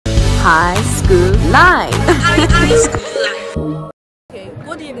High School Life. Okay,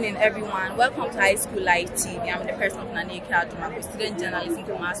 good evening everyone. Welcome to High School Life TV. I'm the person of Naneka Adumako, student journalist in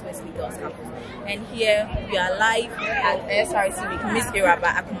Kumasi West Girls Campus. And here we are live at SRC with Miss Iraba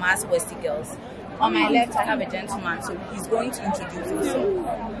at Kumasi West Girls. On my left I have a gentleman, so he's going to introduce himself.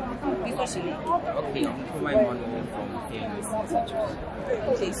 Please what's your name? Okay, I'm my mom from KNS.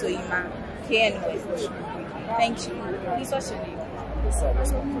 Okay, so Ima, KNS. Thank you. Please what's your name?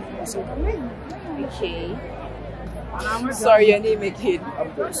 Okay. I'm sorry, your name again.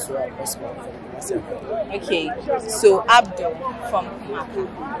 Okay, so Abdul from Kumaka.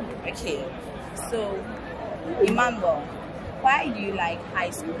 Okay, so Emmanuel, why do you like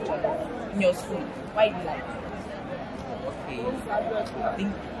high school Jollof in your school? Why do you like it? Okay, I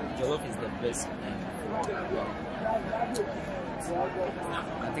think Jollof is the best. I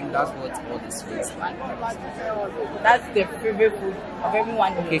think that's what all the sweets like. That's the favorite food of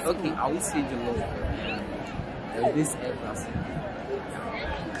everyone. Okay, I will say Jollof. This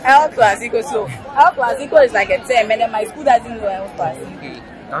El Clasico. So El Clasico is like a term, and then my school doesn't know El Clasico. Okay,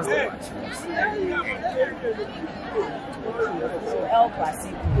 that's the one. So El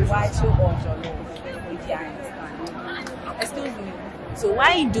Clasico, Wacho or Jollof? Okay, I understand. Excuse me. So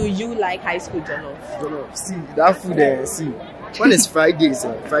why do you like high school Jollof? Jollof. See that food there. See. When it's Fridays,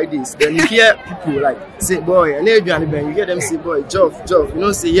 then you hear people like say boy, and then you hear them say boy, Jollof. You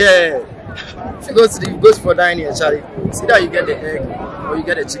know, say yeah. If you go for dining, Charlie, see that you get the egg or you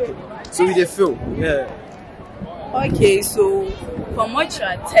get the chicken. So we dey feel, yeah. Okay, so from what you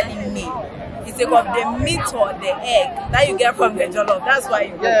are telling me, it's about the meat or the egg that you get from the Jollof. That's why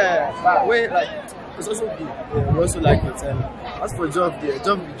you yeah, but wait, like it's also good. Yeah, we also like it. And as for Jollof, yeah,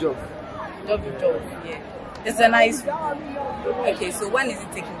 Jollof, yeah. It's a nice food. Okay, so when is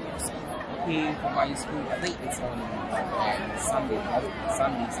it taking you to school? Okay, for my school, I think it's on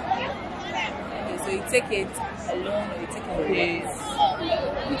Sundays. Okay, so you take it alone or you take it with rice?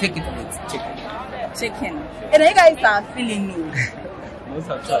 We take it with chicken. Chicken. And you guys are feeling new.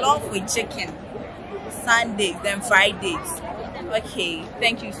 Jollof with chicken. Sundays, then Fridays. Okay,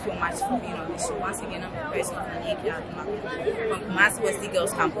 thank you so much for being on the show. Once again, I'm the person of Naneka Adumako from Kumasi West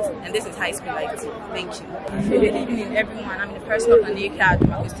Girls Campus, and this is High School Life TV. Thank you. Good evening, everyone. I'm the person of Naneka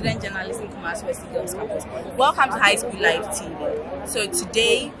Adumako, student journalist in Kumasi West Girls Campus. Welcome to High School Life TV. So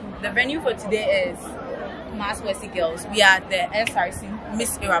today, the venue for today is Kumasi West Girls. We are the SRC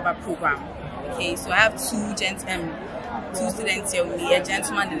Miss Iraba program. Okay, so I have two students here with me, a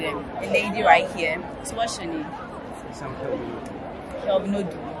gentleman and a lady right here. So what's your name? Kelvin.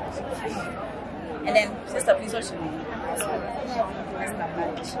 And then, sister, please, what's your name? Esther.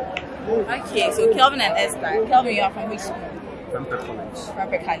 Okay, so Kelvin and Esther. Kelvin, you are from which school? Ramper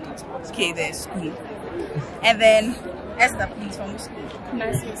College. Okay, there's school. And then, Esther, please, from which school?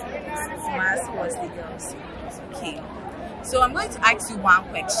 Kumasi West Girls. Okay. So I'm going to ask you one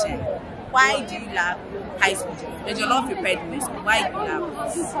question. Why do you love high school? The Jollof prepared in your school. Why do you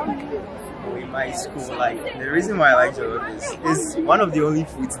love it? In my school, like the reason why I like Jollof is one of the only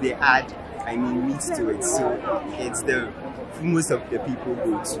foods they add, meat to it. So it's the most of the people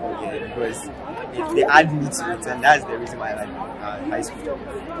go to, yeah, because if they add meat to it, and that's the reason why I like high school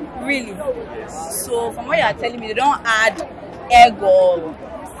Jollof. Really? Yes. So from what you are telling me, they don't add egg or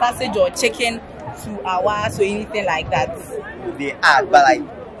sausage or chicken to ours or anything like that. They add, but like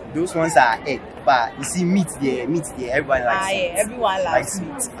those ones are egg. But you see, meat there, everyone likes it. Yeah, everyone likes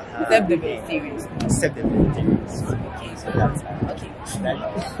meat. Except the vegetarians. Okay, so that's okay.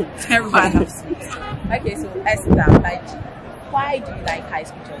 Everyone loves meat. Okay, so Esther, why do you like high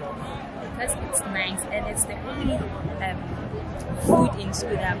school Jollof? Because it's nice and it's the only food in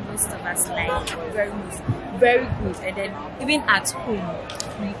school that most of us like. Very good. And then even at home,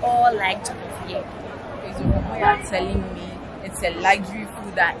 we all like Jollof here. Okay, so from what you are telling me, it's a luxury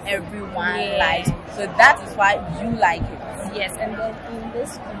food that everyone likes. So that is why you like it. Yes, and then in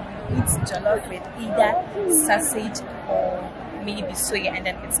this we eat Jollof with either sausage or maybe soya, and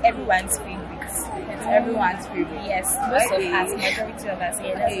then it's everyone's favorite. It's everyone's favorite. Yes, most of us, majority of us.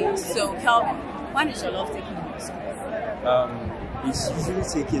 Yeah, okay, so Kelvin, when is Jollof taking you to school? It's usually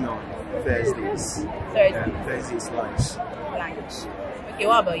taken on Thursdays. Thursdays lunch. Okay,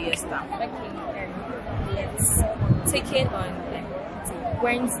 what about you, Esther? Okay, it's taken on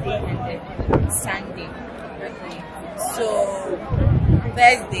Wednesday and then Sunday. Okay. So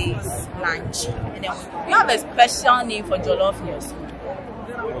Thursdays lunch. And then you have a special name for Jollof in your school?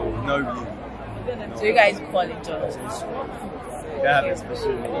 Oh, not really. So you guys call it Jollof? They have a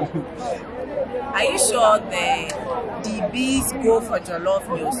special name. Are you sure the DBs go for jollof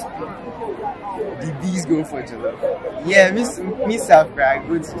meals? The bees go for Jollof. Yeah, Miss Safra, I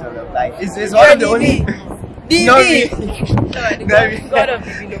go to Jollof. Like it's one of the only. DB. Not really. Sorry, the Not really. God of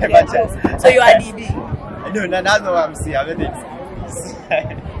DB. Never No, chance. so you are DB. No, that's not what I'm saying. I'm not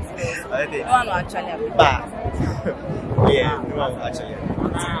saying. No one will actually have But yeah, no one actually.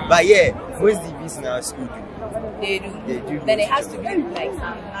 But yeah, most DBs in our school do. They do. They do. Then it has to be like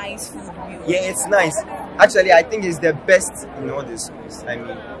some nice food meal. Yeah, it's nice. Actually, I think it's the best in all the schools. I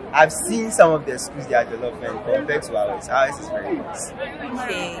mean, I've seen some of the schools they are developing compared to ours. Ours is very nice.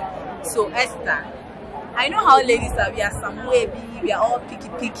 Okay. So Esther, I know how ladies are. We are some way, we are all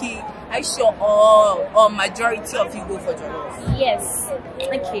picky. I'm sure all or majority of you go for jollof. Yes.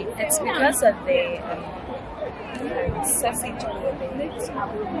 Okay. It's because of the sausage or the meat.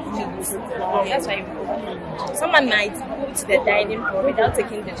 That's why we go. Someone might go to the dining hall without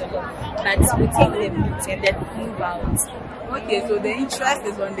taking the jollof, but we take the meat and then move out. Okay, so the interest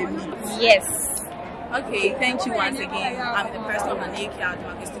is on the meat. Yes. Okay, thank you once again. I'm the person of an AK,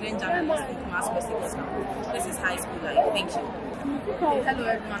 a student journalist in Kumasi West. This is high school life. Thank you. Hello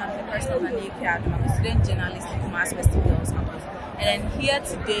everyone, I'm the person of an AK, I'm a student journalist in Kumasi West Girls Campus. And I'm here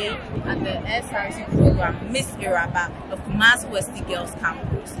today at the SRC program, Miss Iraba of Kumasi West Girls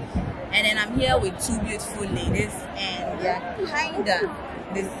Campus. And then I'm here with two beautiful ladies and they are kinda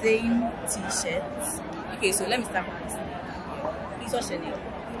the same t-shirts. Okay, so let me start from this. Please, what's your name?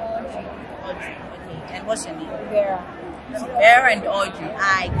 Audrey. Okay, and what's your name? Vera. Vera and Audrey.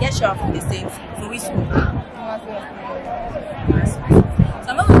 I guess you're from the same school. So which school? So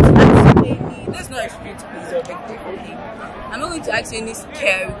I'm not going to ask you any, this is not a street quiz or a big thing. I'm not going to ask you any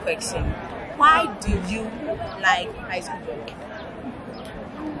scary question. Why do you like high school job?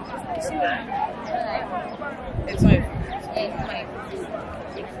 It's not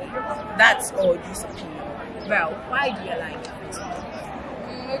that's Audrey's opinion. Well, why do you like it?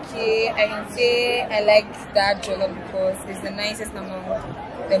 Okay, I can say I like that jollof because it's the nicest among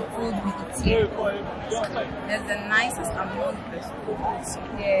the food we eat here. It's the nicest among the schools.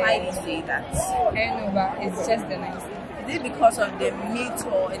 Yeah. Why do you say that? I don't know, but it's just the nicest. Is it because of the meat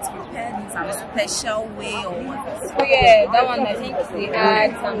or it's prepared in some special way or what? Oh yeah, that one I think they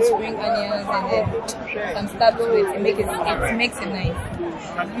add some spring onions and then some stuff to it. It makes it nice.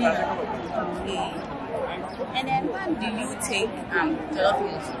 Okay. And then when do you take jollof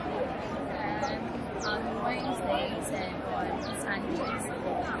meals? On Wednesdays and on Sundays.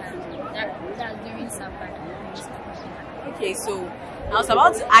 That's during supper. Okay, so I was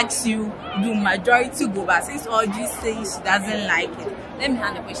about to ask you, do majority go, but since Audrey says she doesn't like it, let me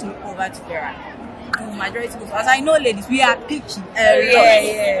hand the question over to Vera. Do majority go? As I know, ladies, we are picky.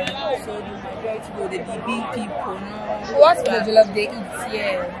 Yeah. So do majority go? The DB people, no. What the jollof they eat?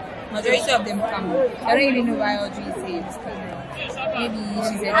 Yeah. Majority of them come. I don't even know why Audrey is saying this. Maybe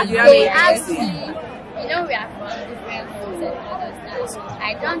she's a Okay, actually, you know we are from different foods and all those that. So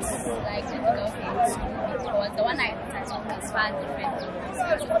I don't like the jollof because the one I eat is far different from this.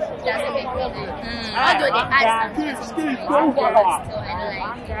 It doesn't make me like. Although they add some things to it, but still I don't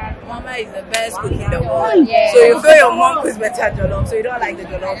like it. Mama is the best cook in the world. Yeah. So you feel your mom cooks better jollof, so you don't like the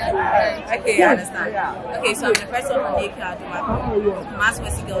jollof food. Okay, I understand. Okay, so I'm the person of an AK, Mass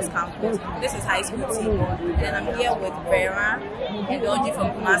West Girls Campus. This is high school team. And I'm here with Vera and Audrey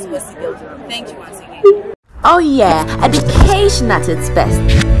from Mass West Girls. Thank you once again. Oh yeah, education at its best.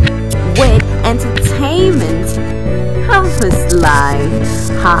 With entertainment, campus life,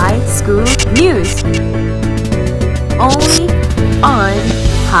 high school news. Only on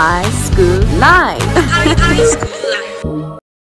High School Live.